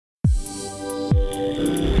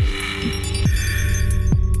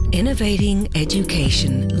Innovating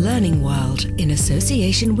Education, Learning World in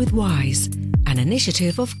association with WISE, an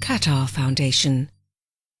initiative of Qatar Foundation.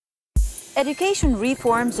 Education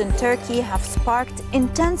reforms in Turkey have sparked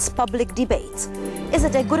intense public debate. Is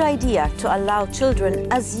it a good idea to allow children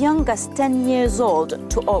as young as 10 years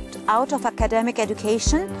old to opt out of academic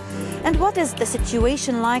education? And what is the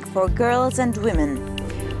situation like for girls and women?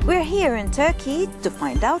 We're here in Turkey to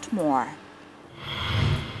find out more.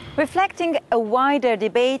 Reflecting a wider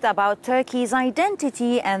debate about Turkey's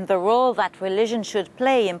identity and the role that religion should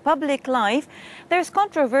play in public life, there's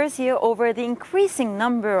controversy over the increasing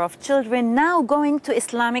number of children now going to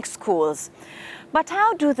Islamic schools. But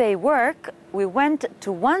how do they work? We went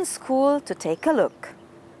to one school to take a look.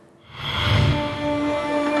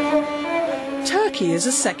 Turkey is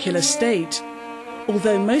a secular state,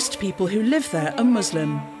 although most people who live there are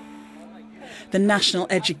Muslim. The national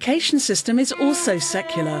education system is also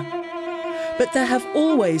secular, but there have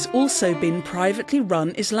always also been privately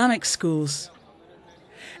run Islamic schools.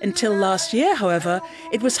 Until last year, however,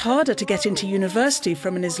 it was harder to get into university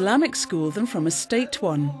from an Islamic school than from a state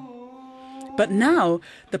one. But now,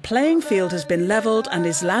 the playing field has been levelled and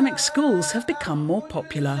Islamic schools have become more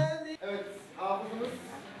popular.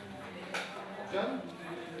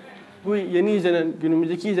 With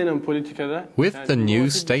the new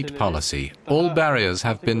state policy, all barriers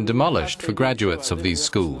have been demolished for graduates of these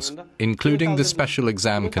schools, including the special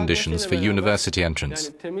exam conditions for university entrance.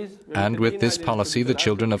 And with this policy, the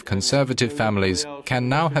children of conservative families can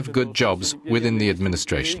now have good jobs within the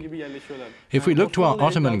administration. If we look to our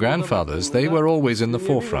Ottoman grandfathers, they were always in the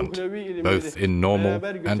forefront, both in normal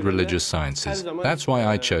and religious sciences. That's why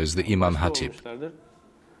I chose the Imam Hatip.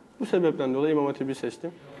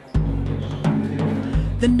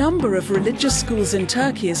 The number of religious schools in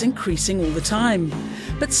Turkey is increasing all the time.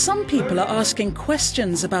 But some people are asking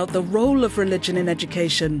questions about the role of religion in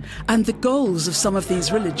education and the goals of some of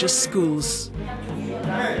these religious schools.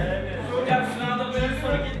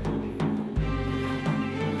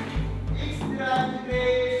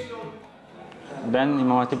 Ben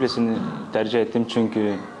İmam Hatip Lisesi'ni tercih ettim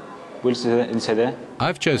çünkü bu lisede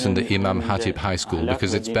I've chosen the Imam Hatip High School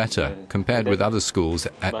because it's better compared with other schools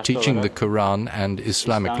at teaching the Koran and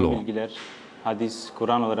Islamic law. bilgiler, hadis,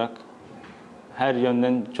 Kur'an olarak her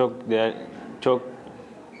yönden çok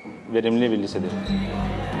verimli bir lisedir.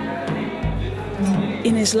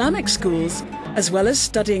 In Islamic schools, as well as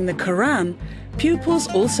studying the Quran, pupils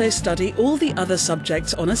also study all the other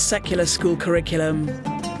subjects on a secular school curriculum.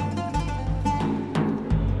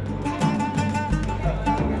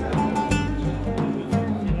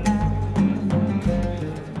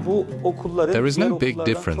 There is no big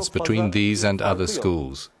difference between these and other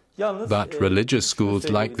schools. But religious schools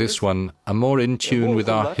like this one are more in tune with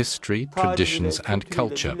our history, traditions and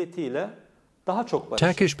culture.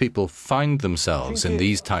 Turkish people find themselves in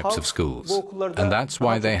these types of schools, and that's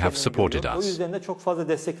why they have supported us.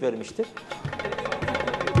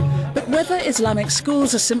 But whether Islamic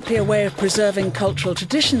schools are simply a way of preserving cultural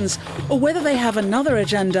traditions or whether they have another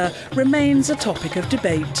agenda remains a topic of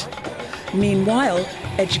debate. Meanwhile,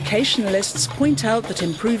 educationalists point out that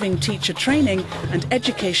improving teacher training and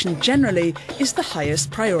education generally is the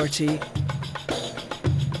highest priority.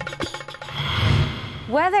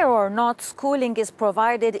 Whether or not schooling is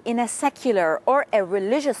provided in a secular or a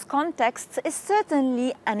religious context is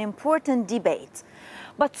certainly an important debate.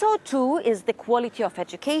 But so too is the quality of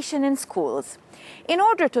education in schools. In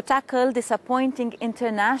order to tackle disappointing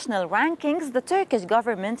international rankings, the Turkish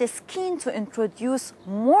government is keen to introduce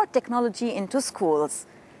more technology into schools.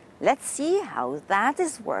 Let's see how that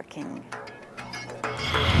is working.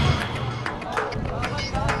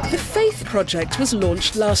 The Faith Project was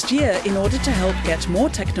launched last year in order to help get more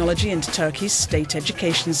technology into Turkey's state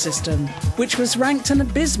education system, which was ranked an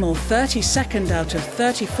abysmal 32nd out of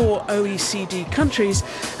 34 OECD countries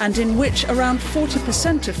and in which around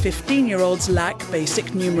 40% of 15-year-olds lack basic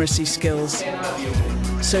numeracy skills.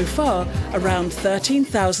 So far, around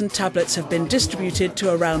 13,000 tablets have been distributed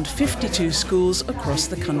to around 52 schools across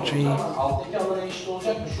the country.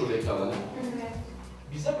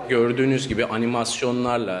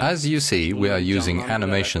 As you see, we are using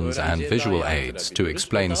animations and visual aids to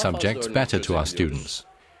explain subjects better to our students.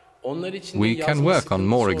 We can work on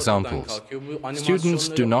more examples. Students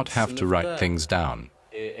do not have to write things down.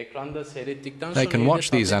 They can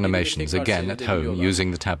watch these animations again at home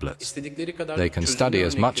using the tablets. They can study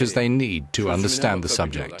as much as they need to understand the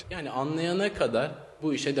subject.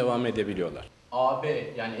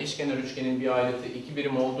 AB yani eşkenar üçgenin bir ayrıtı 2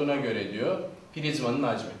 birim olduğuna göre diyor prizmanın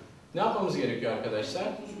hacmi. Ne yapmamız gerekiyor arkadaşlar?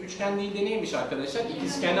 Üçgen değil de neymiş arkadaşlar?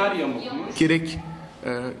 İkizkenar yamukmuş. Gerek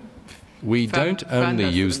We don't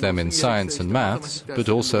only use them in science and maths, but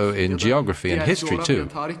also in geography and history too.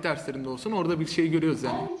 Ayrıca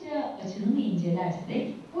açılımı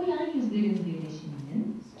incelersek o yan yüzlerin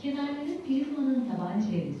birleşiminin kenarların prizmanın taban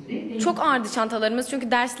çevresi ve Çok ağırdı çantalarımız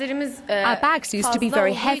çünkü derslerimiz Our bags used to be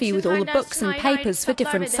very heavy with all the books and papers for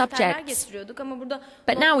different subjects.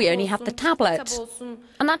 But now we only have the tablet,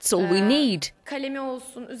 and that's all we need. Kalemi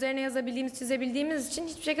olsun, üzerine yazabildiğimiz, çizebildiğimiz için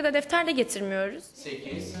hiçbir şekilde defter de getirmiyoruz.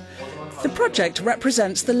 The project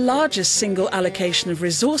represents the largest single allocation of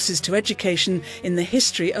resources to education in the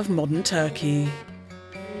history of modern Turkey.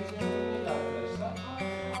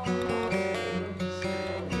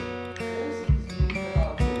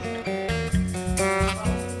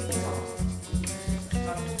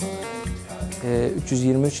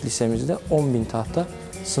 lisemizde 10.000 tahta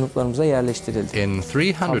sınıflarımıza yerleştirildi. In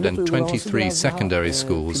 323 secondary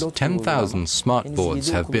schools, 10,000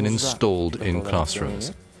 smartboards have been installed in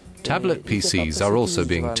classrooms. Tablet PCs are also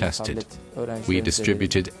being tested. We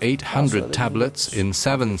distributed 800 tablets in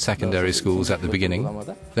 7 secondary schools at the beginning,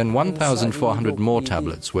 then 1,400 more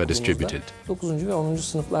tablets were distributed. 9. ve 10.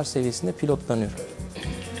 sınıflar seviyesinde pilotlanıyor.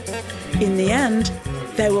 In the end,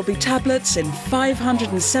 there will be tablets in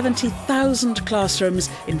 570,000 classrooms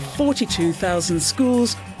in 42,000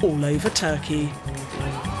 schools all over Turkey.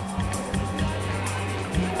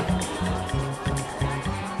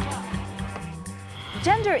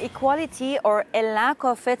 Gender equality or a lack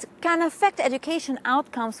of it can affect education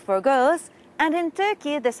outcomes for girls, and in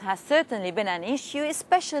Turkey this has certainly been an issue,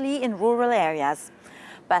 especially in rural areas.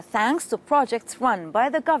 But thanks to projects run by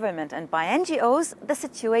the government and by NGOs, the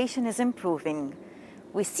situation is improving.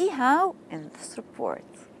 We see how in this report.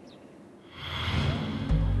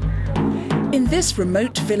 In this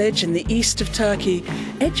remote village in the east of Turkey,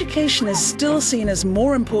 education is still seen as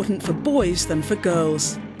more important for boys than for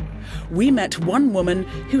girls. We met one woman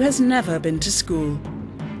who has never been to school.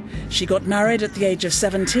 She got married at the age of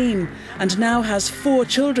 17 and now has 4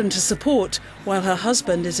 children to support while her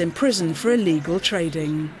husband is in prison for illegal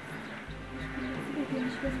trading.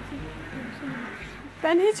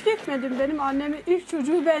 Ben hiç gitmedim. Benim annemin ilk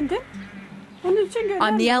çocuğu bendim.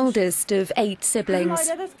 I'm the eldest of 8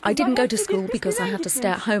 siblings. I didn't go to school because I had to stay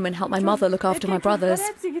at home and help my mother look after my brothers.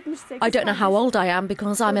 I don't know how old I am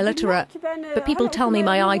because I'm illiterate, but people tell me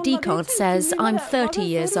my ID card says I'm 30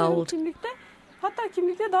 years old.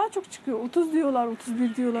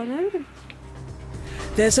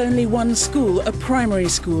 There's only one school, a primary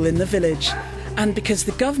school in the village. And because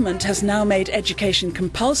the government has now made education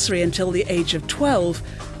compulsory until the age of 12,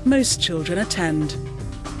 most children attend.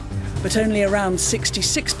 But only around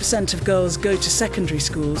 66% of girls go to secondary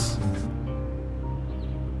schools.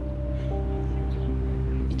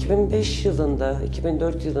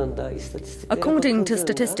 According to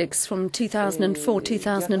statistics from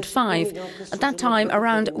 2004-2005, at that time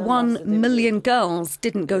around 1 million girls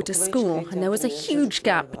didn't go to school, and there was a huge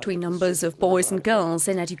gap between numbers of boys and girls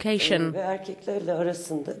in education.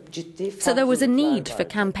 So there was a need for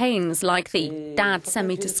campaigns like the Dad Send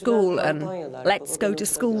Me to School and Let's Go to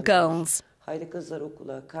School Girls.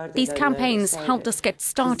 These campaigns helped us get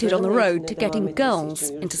started on the road to getting girls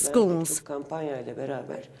into schools.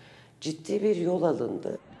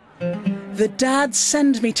 The Dad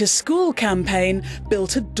Send Me to School campaign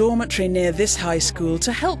built a dormitory near this high school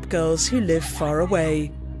to help girls who live far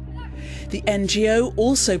away. The NGO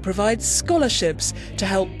also provides scholarships to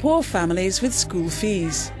help poor families with school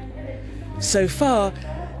fees. So far,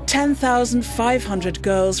 10,500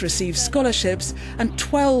 girls receive scholarships and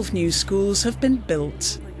 12 new schools have been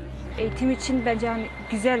built.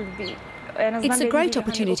 It's a great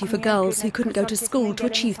opportunity for girls who couldn't go to school to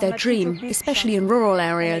achieve their dream, especially in rural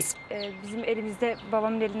areas.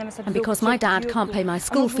 And because my dad can't pay my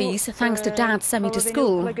school fees, thanks to Dad Send Me to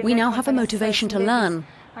School, we now have a motivation to learn.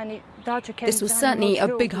 This was certainly a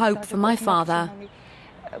big hope for my father.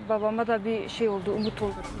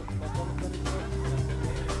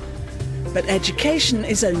 But education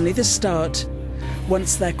is only the start.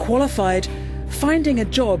 Once they're qualified, finding a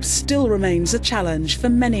job still remains a challenge for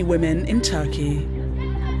many women in Turkey.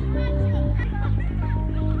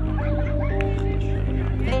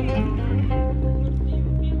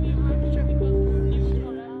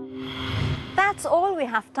 That's all we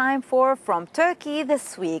have time for from Turkey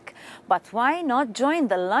this week. But why not join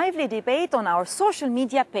the lively debate on our social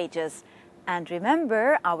media pages? And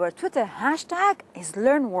remember, our Twitter hashtag is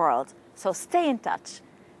learningworld. So stay in touch.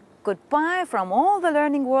 Goodbye from all the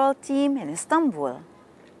Learning World team in Istanbul.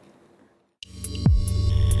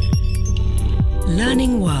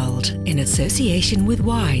 Learning World in association with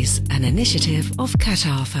WISE, an initiative of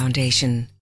Qatar Foundation.